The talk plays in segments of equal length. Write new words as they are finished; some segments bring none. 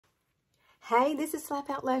Hey, this is Slap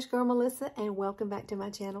Out Lash Girl Melissa, and welcome back to my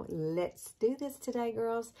channel. Let's do this today,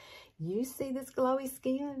 girls. You see this glowy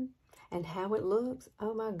skin and how it looks?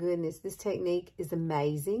 Oh my goodness, this technique is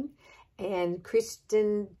amazing. And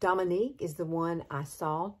Christen Dominique is the one I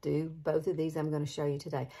saw do both of these I'm going to show you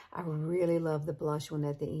today. I really love the blush one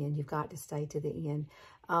at the end. You've got to stay to the end.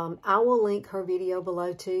 I will link her video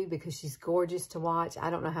below too because she's gorgeous to watch. I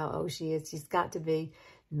don't know how old she is. She's got to be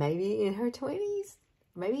maybe in her 20s.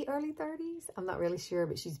 Maybe early 30s. I'm not really sure,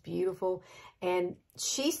 but she's beautiful. And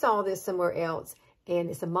she saw this somewhere else, and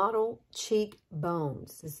it's a model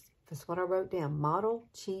cheekbones. That's what I wrote down, model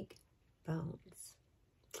cheekbones.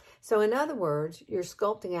 So in other words, you're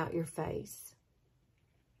sculpting out your face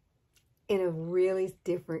in a really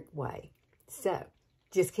different way. So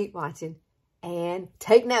just keep watching and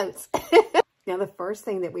take notes. Now, the first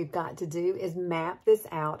thing that we've got to do is map this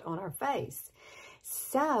out on our face.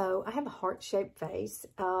 So I have a heart-shaped face.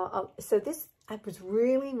 So this, I was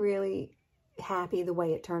really, really happy the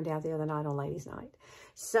way it turned out the other night on Ladies' Night.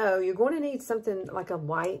 So you're going to need something like a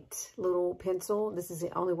white little pencil. This is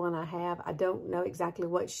the only one I have. I don't know exactly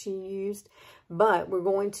what she used, but we're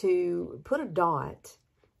going to put a dot.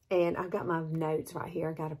 And I've got my notes right here.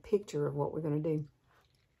 I got a picture of what we're going to do.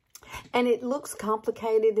 And it looks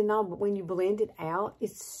complicated and all, but when you blend it out,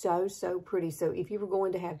 it's so, so pretty. So if you were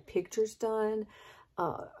going to have pictures done,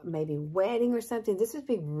 maybe wedding or something, this would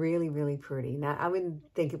be really, really pretty. Now, I wouldn't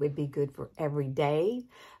think it would be good for every day,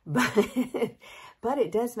 but, but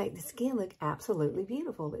it does make the skin look absolutely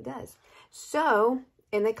beautiful. It does. So,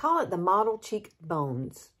 and they call it the model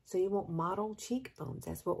cheekbones. So you want model cheekbones.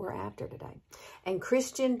 That's what we're after today. And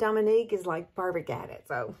Christen Dominique is like perfect at it.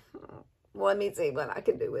 So, well, let me see what I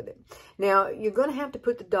can do with it. Now, you're going to have to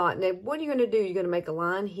put the dot. Now, what are you going to do? You're going to make a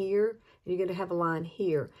line here. And you're going to have a line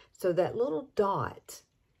here. So that little dot,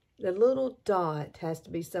 the little dot has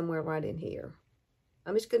to be somewhere right in here.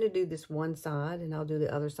 I'm just going to do this one side, and I'll do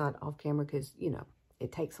the other side off camera because, you know,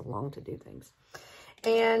 it takes so long to do things.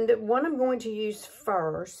 And what I'm going to use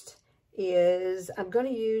first is I'm going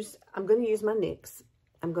to use my NYX.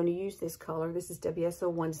 I'm going to use this color. This is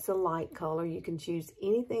WSO1. It's a light color. You can choose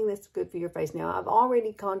anything that's good for your face. Now, I've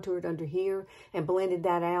already contoured under here and blended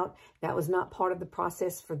that out. That was not part of the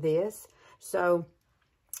process for this. So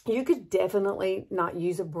you could definitely not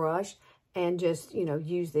use a brush and just, you know,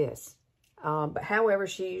 use this. But however,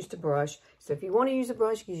 she used a brush. So if you want to use a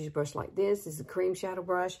brush, you can use a brush like this. This is a cream shadow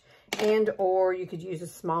brush. Or you could use a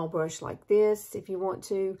small brush like this if you want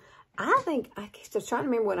to. I was trying to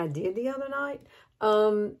remember what I did the other night.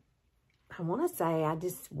 I want to say I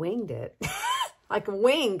just winged it. Like a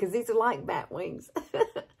wing, because these are like bat wings.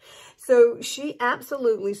 So she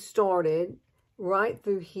absolutely started right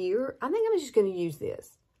through here. I think I'm just going to use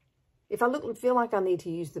this. If I feel like I need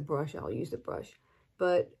to use the brush, I'll use the brush.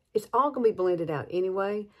 But it's all going to be blended out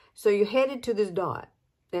anyway. So you're headed to this dot.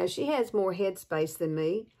 Now, she has more head space than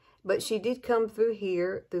me, but she did come through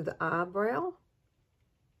here, through the eyebrow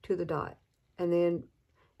to the dot. And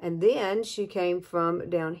then she came from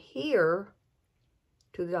down here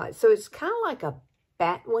to the dot. So it's kind of like a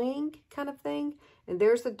bat wing kind of thing. And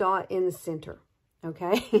there's the dot in the center.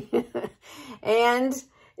 Okay. And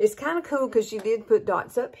it's kind of cool because she did put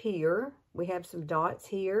dots up here. We have some dots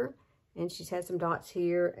here. And she's had some dots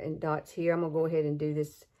here and dots here. I'm going to go ahead and do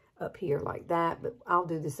this up here like that. But I'll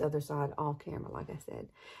do this other side off camera, like I said.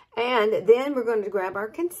 And then we're going to grab our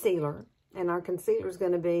concealer. And our concealer is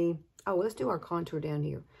going to be... Oh, let's do our contour down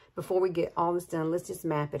here. Before we get all this done, let's just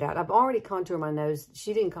map it out. I've already contoured my nose.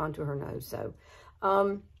 She didn't contour her nose. So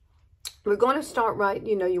we're going to start right,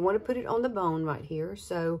 you know, you want to put it on the bone right here.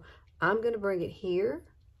 So I'm going to bring it here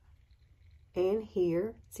and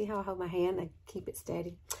here. See how I hold my hand? I keep it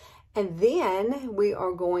steady. And then we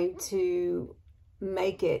are going to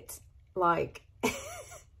make it like...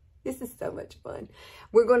 This is so much fun.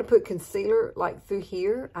 We're going to put concealer like through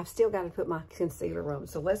here. I've still got to put my concealer on.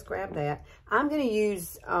 So let's grab that. I'm going to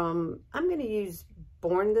use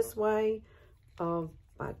Born This Way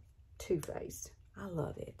by Too Faced. I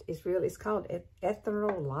love it. It's called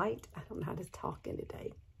Ethereal Light. I don't know how to talk in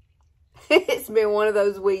today. It's been one of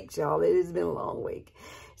those weeks, y'all. It has been a long week.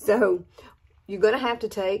 So you're going to have to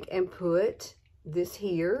take and put this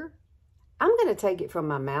here. I'm going to take it from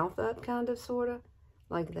my mouth up, kind of, sort of.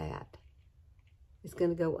 Like that. It's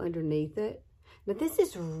going to go underneath it. Now, this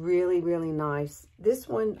is really, really nice. This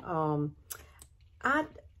one,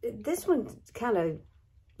 this one kind of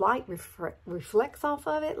light reflects off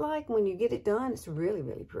of it. Like when you get it done, it's really,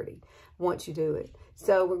 really pretty once you do it.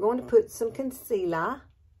 So we're going to put some concealer.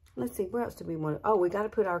 Let's see, where else do we want to? Oh, we got to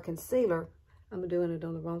put our concealer. I'm doing it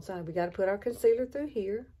on the wrong side. We got to put our concealer through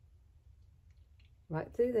here. Right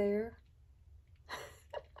through there.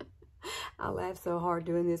 I laughed so hard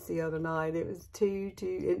doing this the other night. It was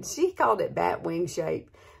and she called it bat wing shape.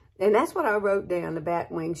 And that's what I wrote down, the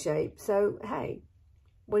bat wing shape. So, hey,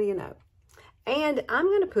 what do you know? And I'm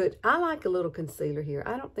going to put, I like a little concealer here.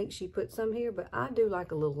 I don't think she put some here, but I do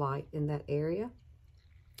like a little light in that area.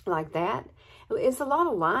 Like that. It's a lot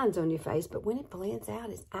of lines on your face, but when it blends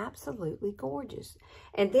out, it's absolutely gorgeous.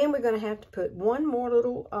 And then we're going to have to put one more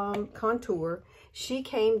little contour. She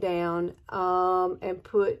came down and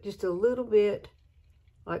put just a little bit,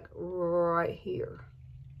 like right here,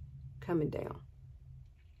 coming down.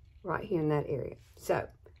 Right here in that area. So,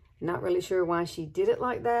 not really sure why she did it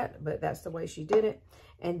like that, but that's the way she did it.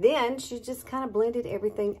 And then she just kind of blended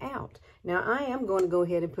everything out. Now, I am going to go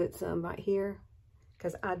ahead and put some right here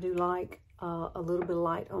because I do like a little bit of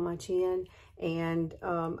light on my chin. And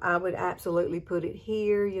I would absolutely put it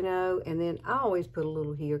here, you know, and then I always put a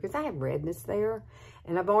little here because I have redness there.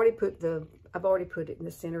 And I've already put it in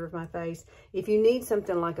the center of my face. If you need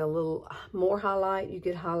something like a little more highlight, you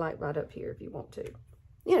could highlight right up here if you want to.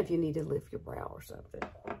 You know, if you need to lift your brow or something.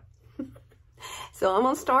 So I'm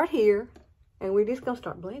going to start here, and we're just going to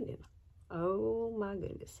start blending. Oh, my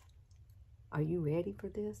goodness. Are you ready for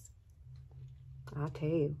this? I'll tell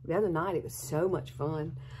you, the other night it was so much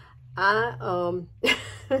fun. I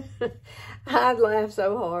laughed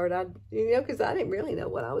so hard, you know, because I didn't really know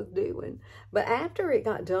what I was doing. But after it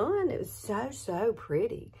got done, it was so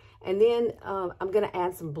pretty. And then I'm going to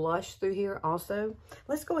add some blush through here also.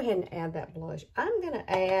 Let's go ahead and add that blush. I'm going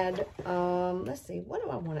to add, let's see, what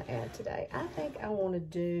do I want to add today? I think I want to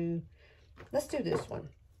do, let's do this one.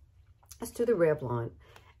 Let's do the Revlon.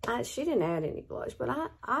 She didn't add any blush, but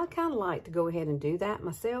I kind of like to go ahead and do that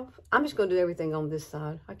myself. I'm just going to do everything on this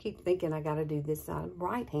side. I keep thinking I got to do this side. I'm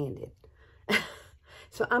right-handed.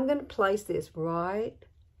 So I'm going to place this right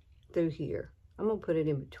through here. I'm going to put it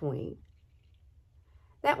in between.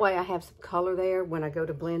 That way I have some color there when I go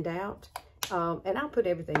to blend out. And I'll put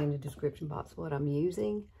everything in the description box, what I'm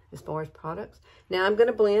using as far as products. Now I'm going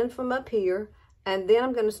to blend from up here, and then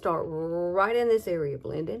I'm going to start right in this area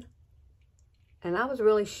blending. And I was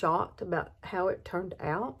really shocked about how it turned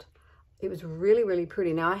out. It was really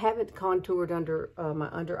pretty. Now I haven't contoured under my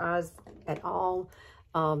under eyes at all.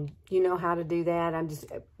 You know how to do that. I'm just,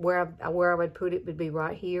 where I would put it would be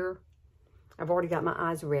right here. I've already got my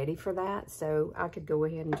eyes ready for that, so I could go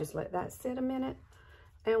ahead and just let that sit a minute.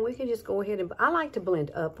 And we can just go ahead and, I like to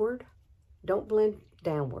blend upward. Don't blend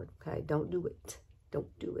downward, okay? Don't do it.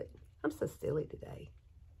 Don't do it. I'm so silly today.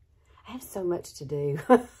 I have so much to do.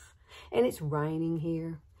 And it's raining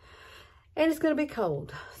here. And it's going to be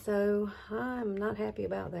cold. So I'm not happy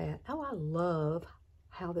about that. Oh, I love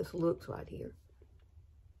how this looks right here.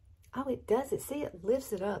 Oh, it does it. See, it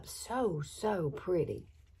lifts it up so pretty.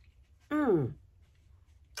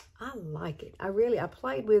 I like it. I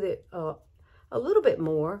played with it a little bit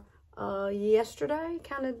more yesterday,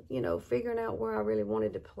 kind of, you know, figuring out where I really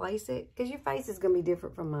wanted to place it. Because your face is going to be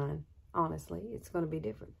different from mine. Honestly, it's going to be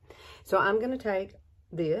different. So I'm going to take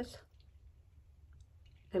this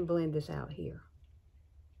and blend this out here.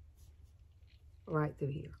 Right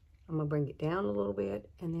through here. I'm going to bring it down a little bit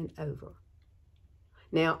and then over.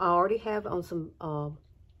 Now, I already have on some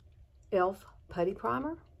e.l.f. putty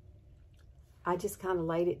primer. I just kind of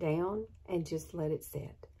laid it down and just let it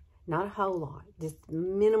set. Not a whole lot, just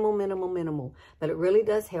minimal. But it really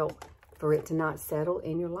does help for it to not settle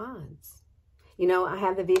in your lines. You know, I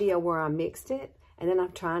have the video where I mixed it, and then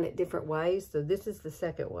I'm trying it different ways. So this is the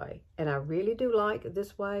second way. And I really do like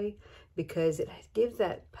this way because it gives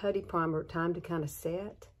that putty primer time to kind of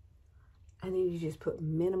set. And then you just put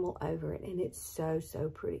minimal over it, and it's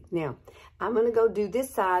so pretty. Now, I'm going to go do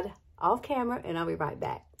this side off camera, and I'll be right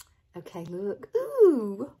back. Okay, look.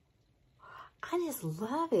 Ooh, I just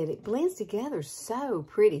love it. It blends together so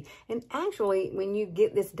pretty. And actually, when you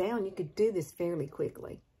get this down, you could do this fairly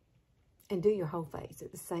quickly and do your whole face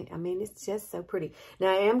at the same. I mean, it's just so pretty.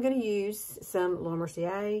 Now, I am going to use some La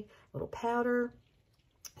Mercier, little powder,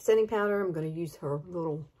 setting powder. I'm going to use her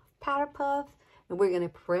little powder puff, and we're going to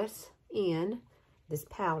press in this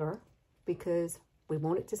powder because we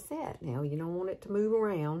want it to set. Now, you don't want it to move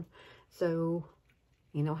around, so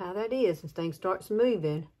you know how that is. As things starts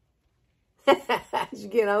moving, as you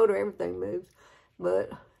get older, everything moves. But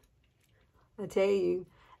I tell you,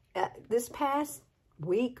 this past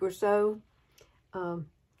week or so,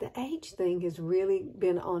 the age thing has really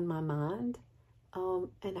been on my mind.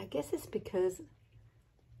 And I guess it's because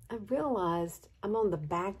I realized I'm on the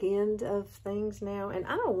back end of things now. And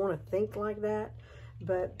I don't want to think like that,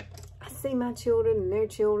 but I see my children and their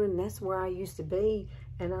children, and that's where I used to be.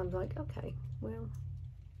 And I'm like, okay, well,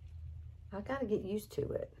 I got to get used to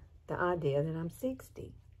it. The idea that I'm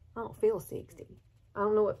 60. I don't feel 60. I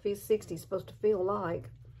don't know what 60 is supposed to feel like.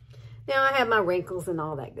 Now, I have my wrinkles and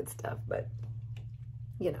all that good stuff, but,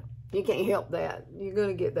 you know, you can't help that. You're going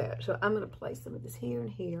to get that. So I'm going to place some of this here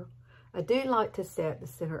and here. I do like to set the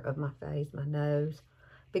center of my face, my nose,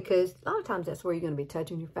 because a lot of times that's where you're going to be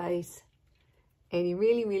touching your face. And you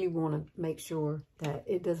really, really want to make sure that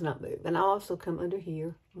it does not move. And I'll also come under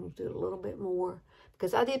here. I'll do it a little bit more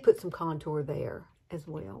because I did put some contour there as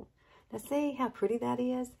well. Now see how pretty that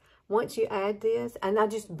is? Once you add this, and I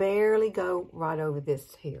just barely go right over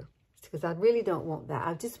this here because I really don't want that.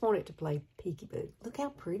 I just want it to play peekaboo. Look how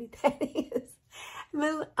pretty that is.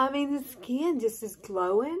 I mean, the skin just is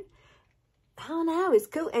glowing. I don't know, it's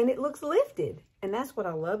cool. And it looks lifted. And that's what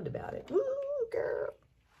I loved about it. Ooh, girl.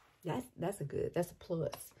 That's a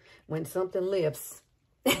plus. When something lifts,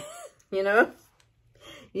 you know,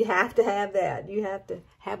 you have to have that. You have to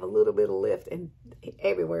have a little bit of lift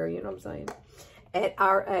everywhere, you know what I'm saying? At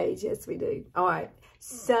our age, yes, we do. All right.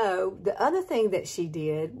 So the other thing that she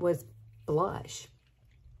did was blush.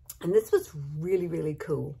 And this was really, really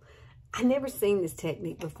cool. I never seen this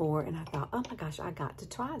technique before, and I thought, oh my gosh, I got to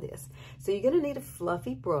try this. So you're going to need a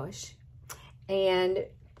fluffy brush, and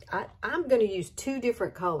I'm going to use 2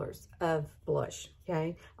 different colors of blush,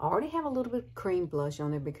 okay? I already have a little bit of cream blush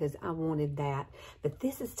on there because I wanted that, but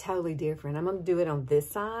this is totally different. I'm going to do it on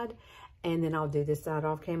this side, and then I'll do this side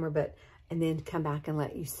off camera, and then come back and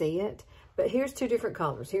let you see it. But here's 2 different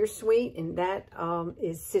colors. Here's Sweet, and that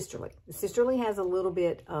is Sisterly. The Sisterly has a little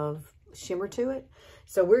bit of shimmer to it.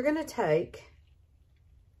 So we're going to take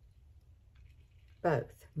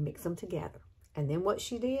both, mix them together. And then what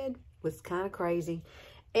she did was kind of crazy.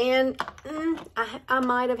 And I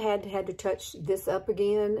might have had to touch this up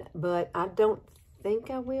again, but I don't think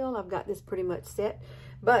I will. I've got this pretty much set.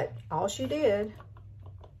 But all she did,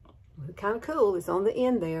 kind of cool, it's on the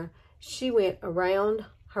end there. She went around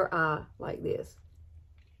her eye like this.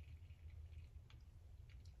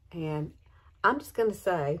 And I'm just going to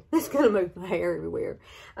say, it's going to move my hair everywhere.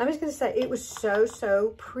 I'm just going to say it was so,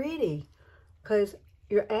 so pretty because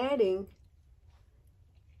you're adding.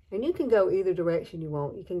 And you can go either direction you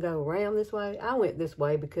want. You can go around this way. I went this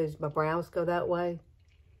way because my brows go that way.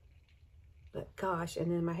 But gosh,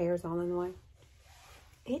 and then my hair's all in the way.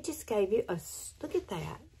 It just gave you a, look at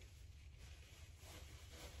that.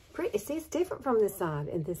 Pretty, see, it's different from this side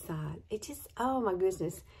and this side. It just, oh my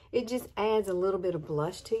goodness. It just adds a little bit of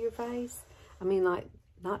blush to your face. I mean, like,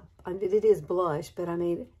 it is blush, but I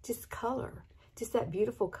mean, just color. Just that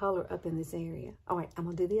beautiful color up in this area. All right, I'm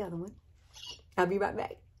going to do the other one. I'll be right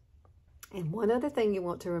back. And one other thing you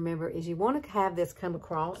want to remember is you want to have this come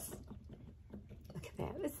across. Look at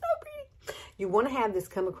that. It's so pretty. You want to have this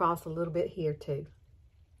come across a little bit here too.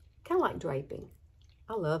 Kind of like draping.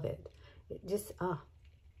 I love it. It just,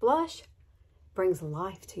 blush brings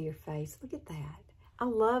life to your face. Look at that. I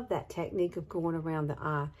love that technique of going around the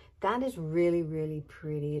eye. That is really, really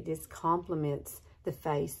pretty. It just complements the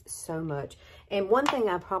face so much. And one thing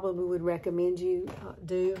I probably would recommend you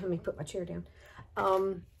do, let me put my chair down,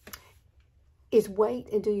 is wait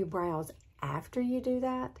and do your brows after you do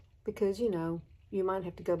that, because, you know, you might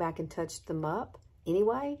have to go back and touch them up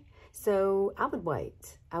anyway. So I would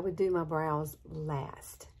wait. I would do my brows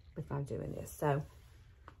last if I'm doing this. So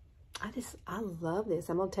I love this.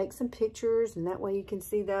 I'm going to take some pictures, and that way you can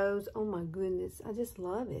see those. Oh my goodness. I just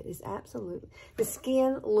love it. It's absolutely, the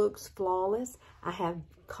skin looks flawless. I have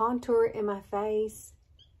contour in my face.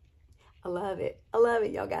 I love it. I love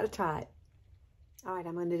it. Y'all got to try it. All right,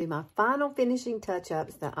 I'm going to do my final finishing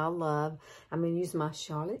touch-ups that I love. I'm going to use my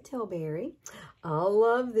Charlotte Tilbury. I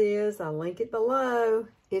love this. I'll link it below.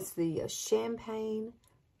 It's the Champagne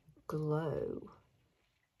Glow.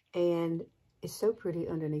 And it's so pretty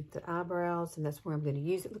underneath the eyebrows, and that's where I'm going to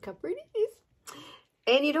use it. Look how pretty it is.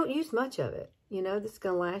 And you don't use much of it. You know, this is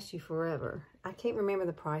going to last you forever. I can't remember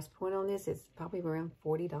the price point on this. It's probably around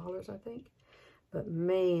 $40, I think. But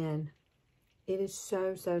man, it is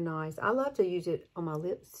so, so nice. I love to use it on my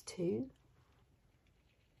lips too.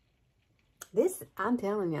 This, I'm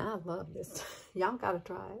telling you, I love this. Y'all got to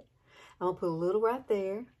try it. I'm going to put a little right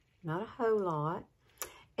there. Not a whole lot.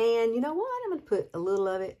 And you know what? I'm going to put a little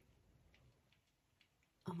of it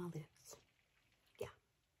on my lips. Yeah.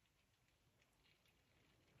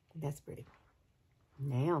 That's pretty.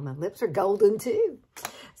 Now my lips are golden too.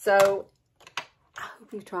 So I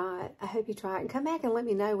hope you try it. I hope you try it. And come back and let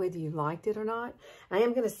me know whether you liked it or not. I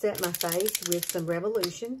am going to set my face with some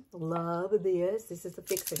Revolution. Love this. This is the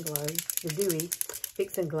Fix and Glow. The Dewy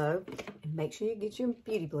Fix and Glow. And make sure you get your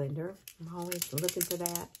beauty blender. I'm always looking for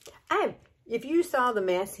that. If you saw the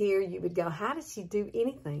mess here, you would go, how does she do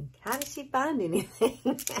anything? How does she find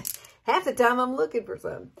anything? Half the time I'm looking for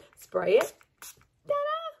some. Spray it.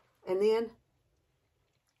 Ta-da! And then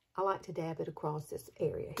I like to dab it across this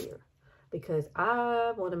area here because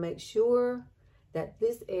I want to make sure that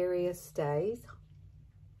this area stays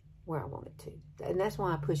where I want it to. And that's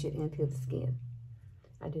why I push it into the skin.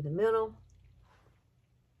 I do the middle.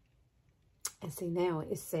 And see, now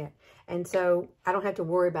it's set. And so I don't have to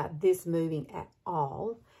worry about this moving at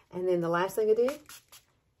all. And then the last thing I did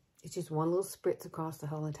is just one little spritz across the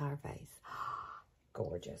whole entire face.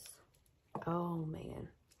 Gorgeous. Oh, man.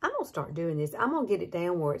 I'm going to start doing this. I'm going to get it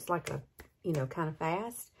down where it's like a, you know, kind of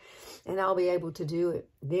fast. And I'll be able to do it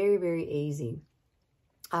very, very easy.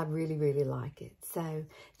 I really, really like it. So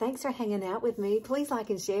thanks for hanging out with me. Please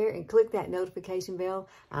like and share and click that notification bell.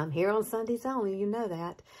 I'm here on Sundays only. You know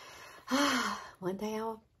that. One day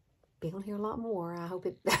I'll be on here a lot more. I hope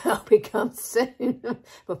it comes soon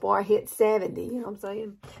before I hit 70. You know what I'm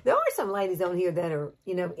saying? There are some ladies on here that are,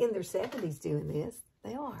 you know, in their 70s doing this.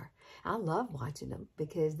 They are. I love watching them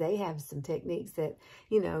because they have some techniques that,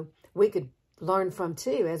 you know, we could learn from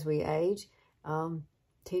too as we age. 10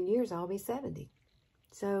 years, I'll be 70.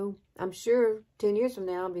 So I'm sure 10 years from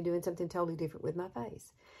now, I'll be doing something totally different with my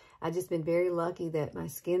face. I've just been very lucky that my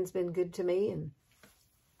skin's been good to me and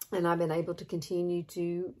I've been able to continue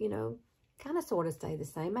to, you know, kind of sort of stay the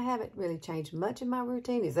same. I haven't really changed much in my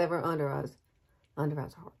routine except for under eyes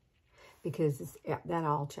hard because that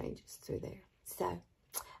all changes through there. So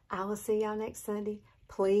I will see y'all next Sunday.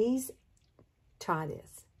 Please try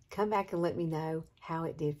this. Come back and let me know how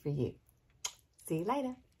it did for you. See you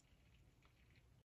later.